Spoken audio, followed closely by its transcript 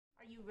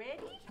You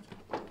ready?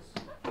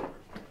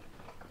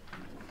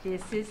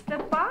 This is the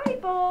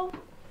Bible,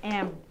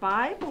 and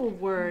Bible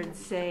words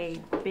say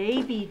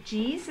baby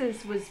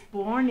Jesus was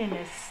born in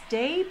a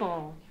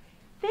stable.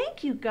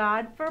 Thank you,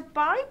 God, for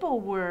Bible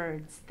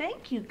words.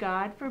 Thank you,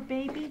 God, for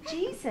baby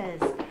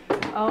Jesus.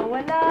 Oh,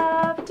 I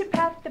love to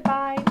pat the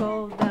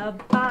Bible, the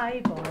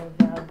Bible,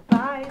 the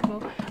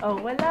Bible.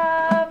 Oh, I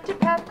love to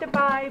pat the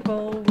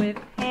Bible with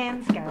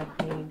hands God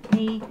gave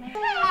me.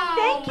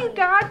 Thank you,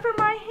 God, for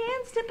my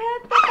hands to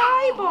pat the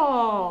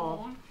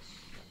Bible.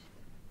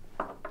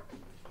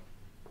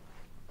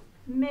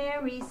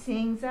 Mary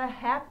sings a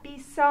happy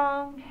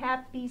song,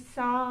 happy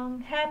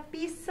song,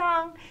 happy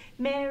song.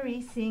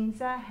 Mary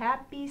sings a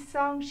happy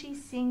song. She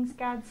sings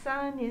God's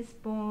Son is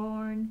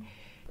born.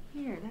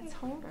 Here, let's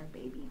hold our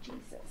baby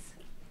Jesus.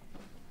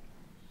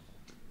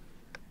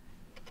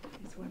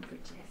 There's one for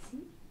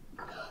Jessie.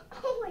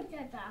 Oh, I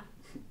got that.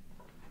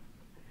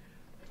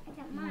 I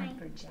got mine. One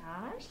for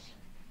Josh.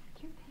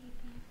 Your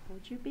baby.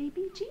 Hold your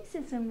baby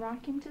Jesus and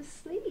rock him to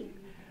sleep.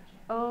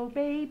 Oh,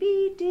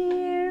 baby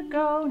dear,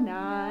 go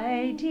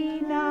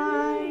nighty-night.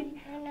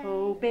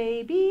 Oh,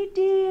 baby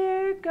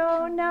dear,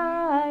 go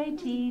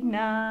nighty-night.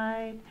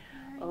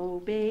 Oh,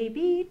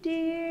 baby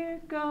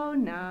dear, go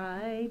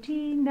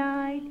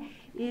nighty-night.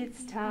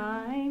 It's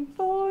time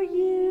for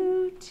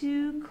you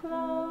to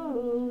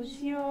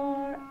close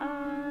your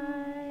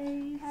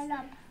eyes.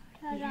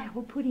 Yeah,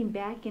 we'll put him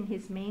back in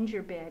his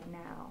manger bed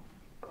now.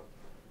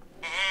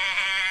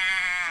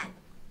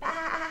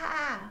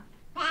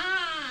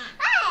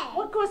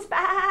 What goes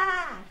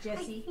by,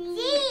 Jessie?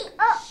 Sheep.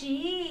 Oh.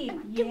 Sheep.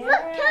 Come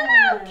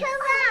Yes.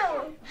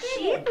 on.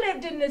 Sheep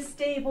lived in the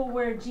stable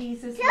where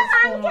Jesus Come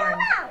was on. born.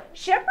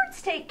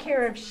 Shepherds take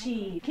care of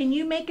sheep. Can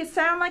you make a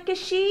sound like a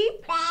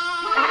sheep?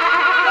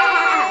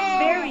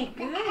 Very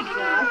good,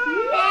 Josh.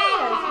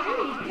 Yes,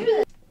 very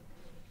good.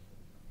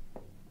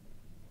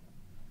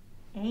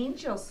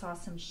 Angel saw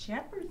some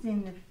shepherds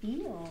in the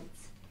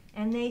fields,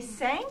 and they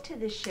sang to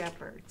the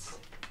shepherds.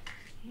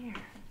 Here.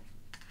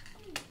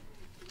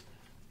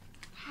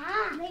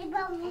 What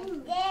about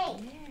Moon Day?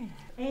 Yeah.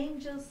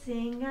 Angels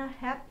sing a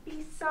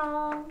happy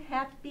song,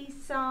 happy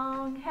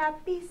song,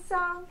 happy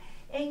song.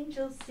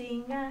 Angels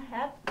sing a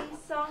happy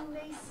song.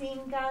 They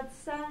sing God's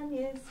Son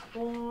is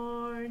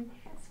born.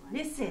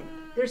 Listen,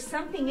 there's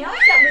something else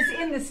that was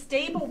in the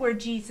stable where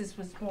Jesus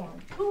was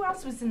born. Who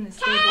else was in the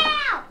stable?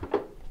 Cow!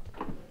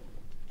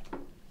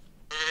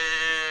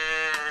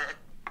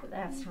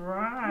 That's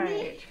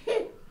right.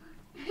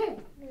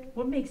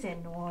 What makes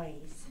that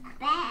noise?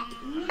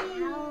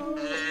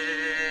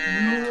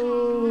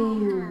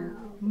 Moo.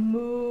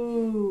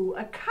 Moo.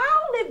 A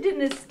cow lived in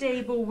the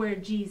stable where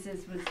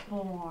Jesus was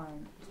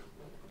born.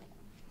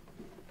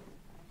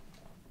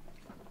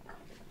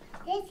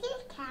 There's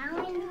a cow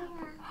in here.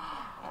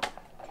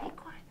 Take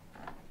one.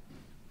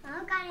 I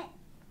got it.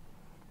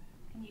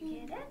 Can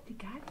you get it? You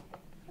got it?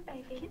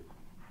 Hey, baby.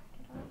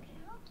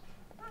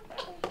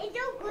 It's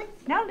so good.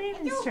 Now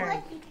Landon's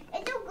turn.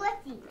 It's so good.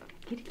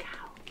 Get a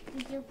cow.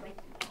 It's so good.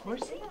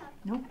 Horsey?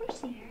 No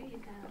horsey. There you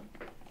go.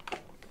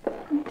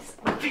 Oops.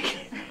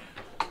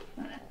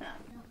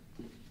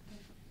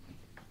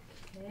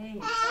 Okay,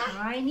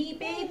 tiny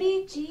baby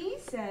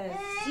Jesus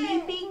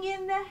sleeping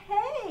in the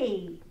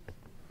hay.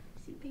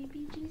 See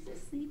baby Jesus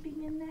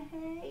sleeping in the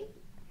hay?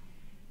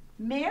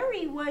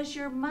 Mary was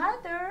your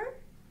mother,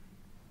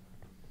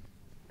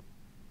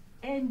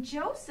 and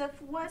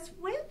Joseph was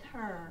with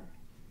her.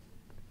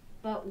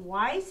 But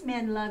wise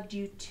men loved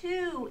you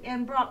too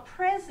and brought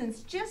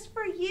presents just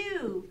for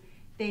you.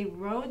 They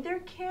rode their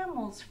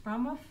camels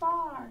from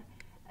afar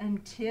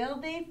until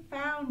they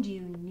found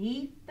you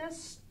 'neath the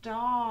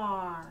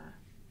star.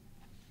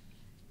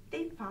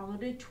 They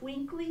followed a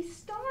twinkly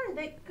star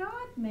that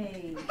God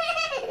made.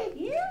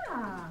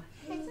 Yeah,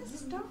 it's a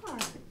star.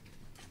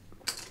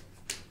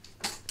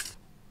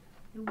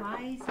 The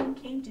wise men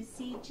came to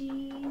see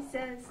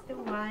Jesus. The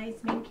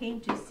wise men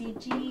came to see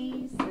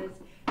Jesus.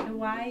 The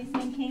wise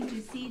men came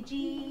to see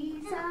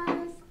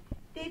Jesus.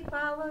 They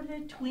followed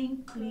a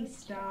twinkly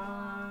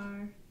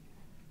star.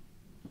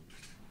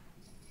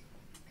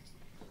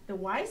 The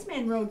wise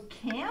men rode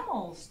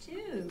camels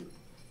too.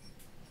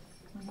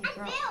 When they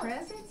brought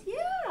presents,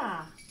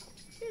 yeah.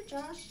 Here,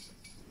 Josh.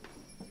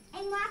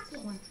 And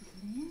walking. One for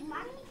Lynn,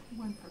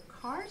 one for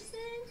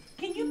Carson.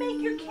 Can you make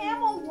your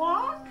camel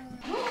walk?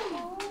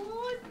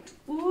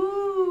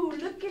 Ooh,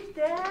 look at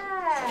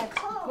that.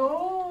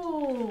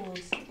 Gold.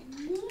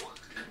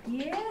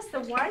 Yes,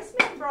 the wise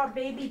men brought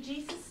baby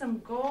Jesus some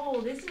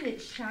gold. Isn't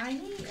it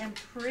shiny and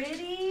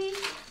pretty?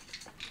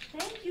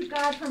 Thank you,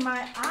 God, for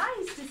my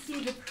eyes to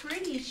see the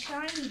pretty,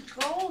 shiny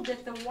gold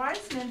that the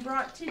wise men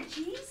brought to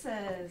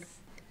Jesus.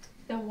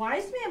 The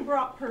wise man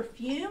brought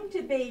perfume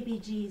to baby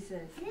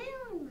Jesus.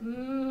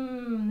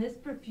 This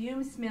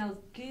perfume smells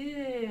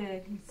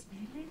good. Can you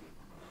smell it?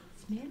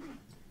 Smell it.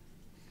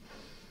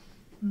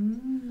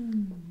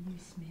 You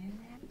smell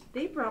that?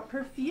 They brought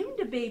perfume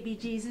to baby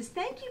Jesus.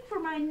 Thank you for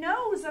my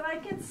nose that I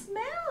can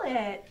smell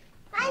it.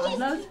 God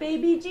loves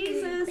baby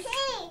Jesus.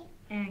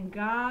 And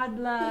God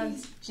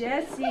loves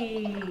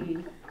Jessie.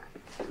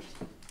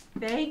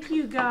 Thank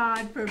you,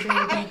 God, for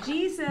baby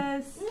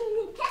Jesus.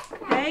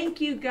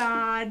 Thank you,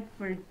 God,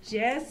 for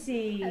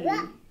Jessie.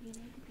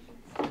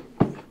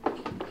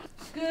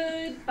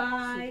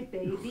 Goodbye,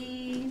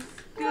 babies.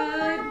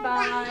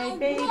 Goodbye,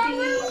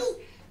 babies.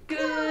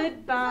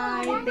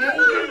 Goodbye,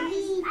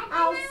 babies.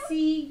 I'll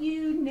see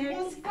you next